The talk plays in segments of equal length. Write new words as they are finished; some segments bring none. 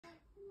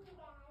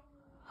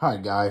Hi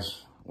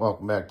guys,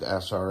 welcome back to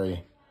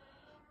SRE.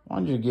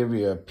 Wanted to give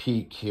you a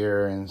peek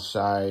here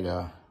inside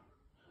a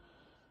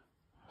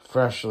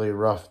freshly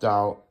roughed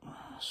out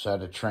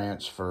set of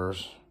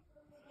transfers,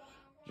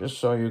 just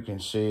so you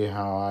can see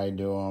how I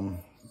do them.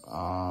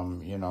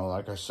 You know,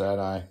 like I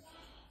said,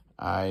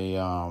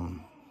 I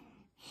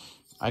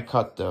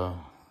cut the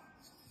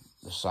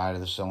side of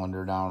the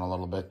cylinder down a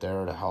little bit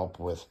there to help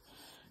with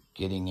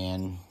getting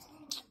in.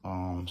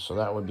 So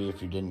that would be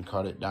if you didn't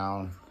cut it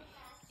down.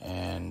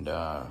 And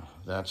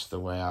that's the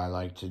way I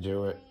like to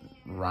do it,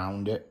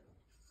 round it.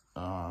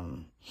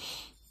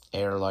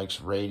 Air likes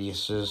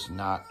radiuses,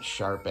 not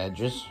sharp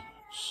edges,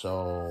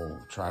 so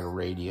try to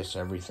radius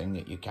everything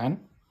that you can.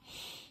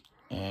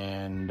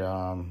 And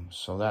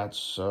so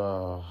that's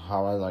how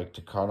I like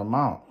to cut them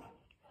out.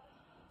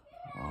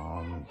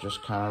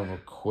 Just kind of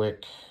a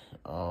quick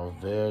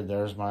vid.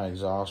 There's my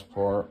exhaust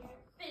port.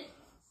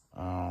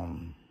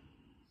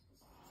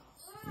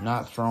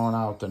 Not throwing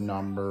out the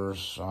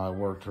numbers. I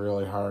worked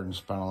really hard and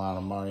spent a lot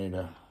of money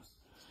to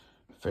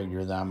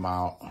figure them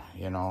out.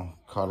 You know,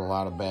 cut a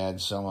lot of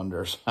bad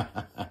cylinders.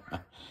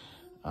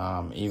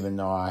 Even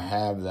though I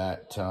have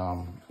that,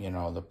 you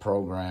know, the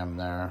program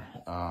there,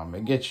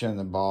 it gets you in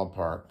the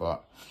ballpark,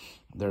 but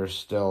there's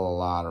still a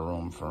lot of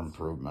room for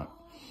improvement.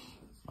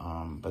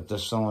 But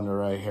this cylinder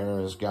right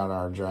here has got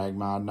our drag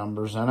mod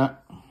numbers in it.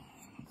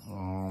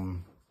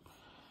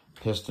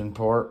 Piston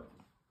port.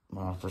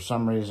 For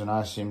some reason,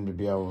 I seem to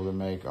be able to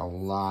make a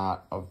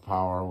lot of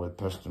power with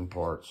piston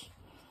ports.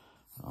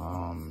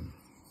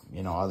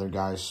 You know, other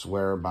guys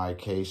swear by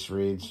case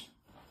reads.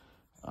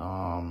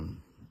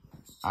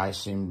 I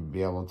seem to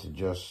be able to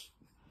just,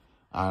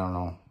 I don't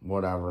know,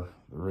 whatever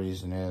the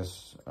reason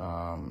is.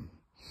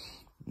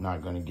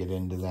 Not going to get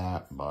into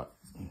that, but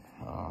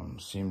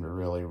seem to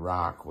really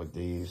rock with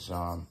these.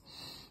 I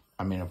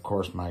mean, of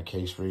course, my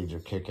case reads are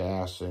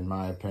kick-ass in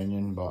my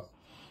opinion, but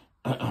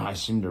I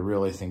seem to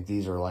really think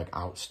these are like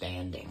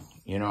outstanding.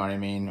 You know what I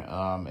mean?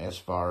 As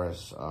far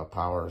as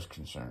power is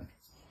concerned.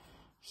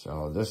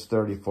 So this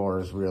 34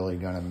 is really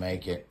going to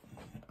make it.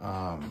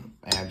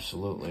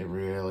 Absolutely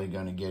really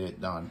going to get it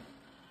done.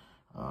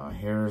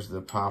 Here's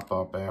the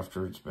pop-up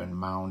after it's been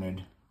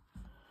mounted.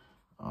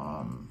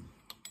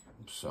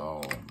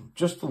 So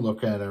just to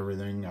look at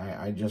everything,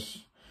 I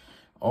just...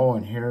 Oh,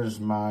 and here's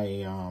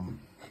my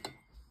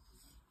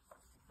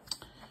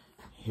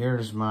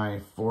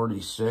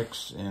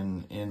 46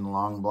 in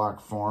long block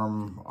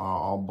form,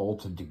 all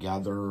bolted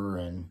together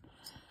and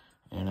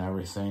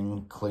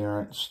everything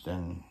clearanced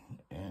and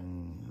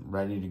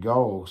ready to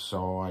go.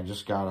 So I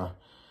just gotta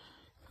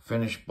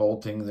finish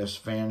bolting this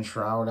fan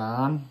shroud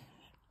on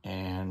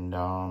and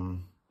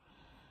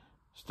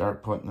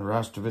start putting the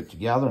rest of it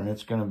together, and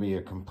it's gonna be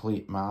a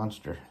complete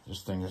monster.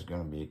 This thing is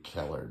gonna be a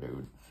killer,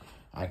 dude.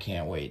 I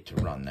can't wait to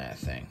run that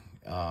thing.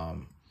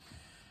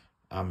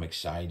 I'm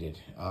excited.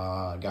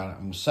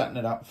 I'm setting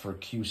it up for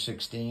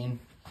Q16,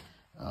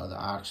 the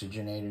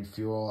oxygenated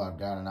fuel. I've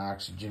got an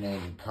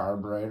oxygenated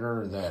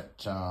carburetor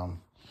that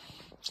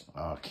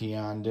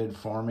Keon did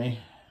for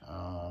me.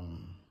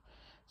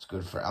 It's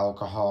good for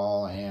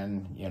alcohol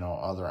and, you know,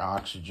 other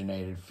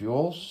oxygenated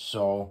fuels.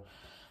 So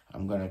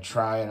I'm going to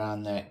try it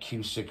on that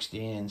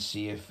Q16 and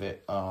see if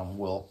it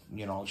will,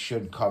 you know,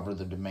 should cover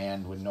the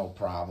demand with no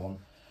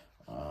problem.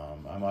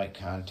 I might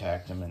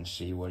contact him and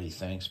see what he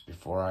thinks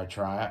before I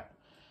try it.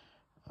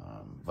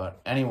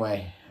 But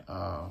anyway,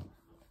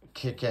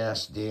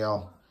 kick-ass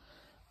deal.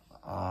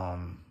 I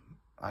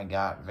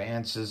got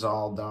Vance's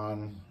all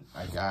done.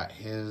 I got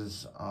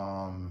his his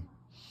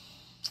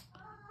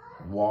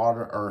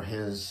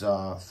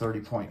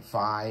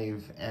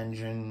 30.5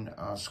 engine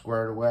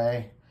squared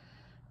away.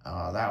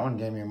 That one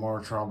gave me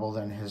more trouble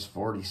than his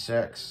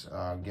 46.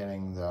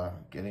 Getting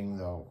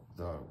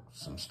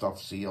some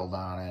stuff sealed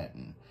on it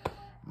and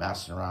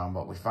messing around,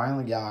 but we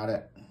finally got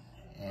it,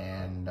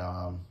 and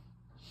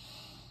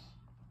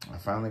I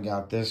finally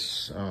got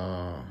this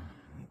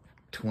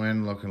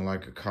twin looking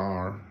like a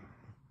car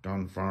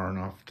done far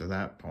enough to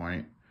that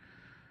point.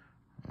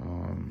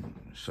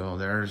 So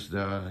there's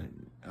the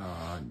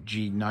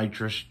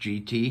Nitrous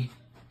GT.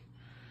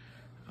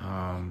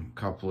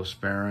 Couple of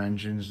spare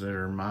engines that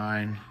are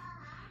mine.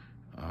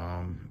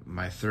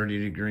 My 30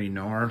 Degree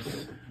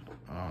North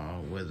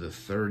with a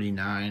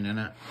 39 in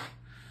it.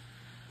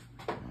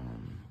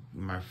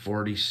 My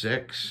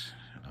 46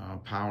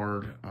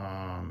 powered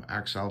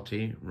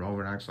XLT,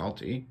 Rover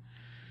XLT,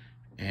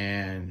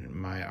 and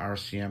my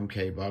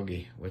RCMK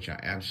buggy, which I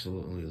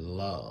absolutely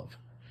love.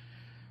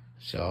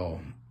 So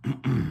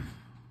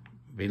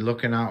be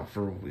looking out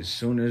for as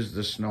soon as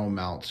the snow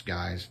melts,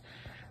 guys.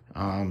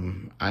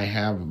 I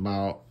have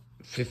about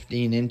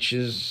 15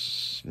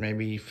 inches,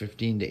 maybe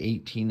 15 to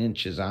 18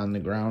 inches on the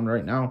ground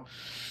right now.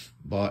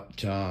 But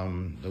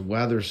the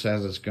weather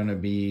says it's going to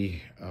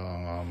be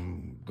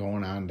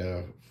going on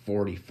to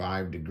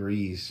 45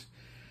 degrees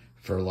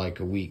for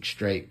like a week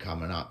straight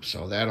coming up.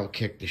 So that'll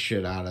kick the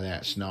shit out of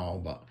that snow.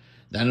 But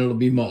then it'll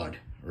be mud,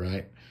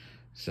 right?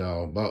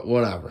 So, but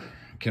whatever.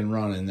 Can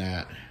run in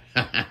that.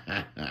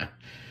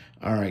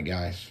 All right,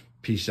 guys.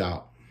 Peace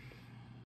out.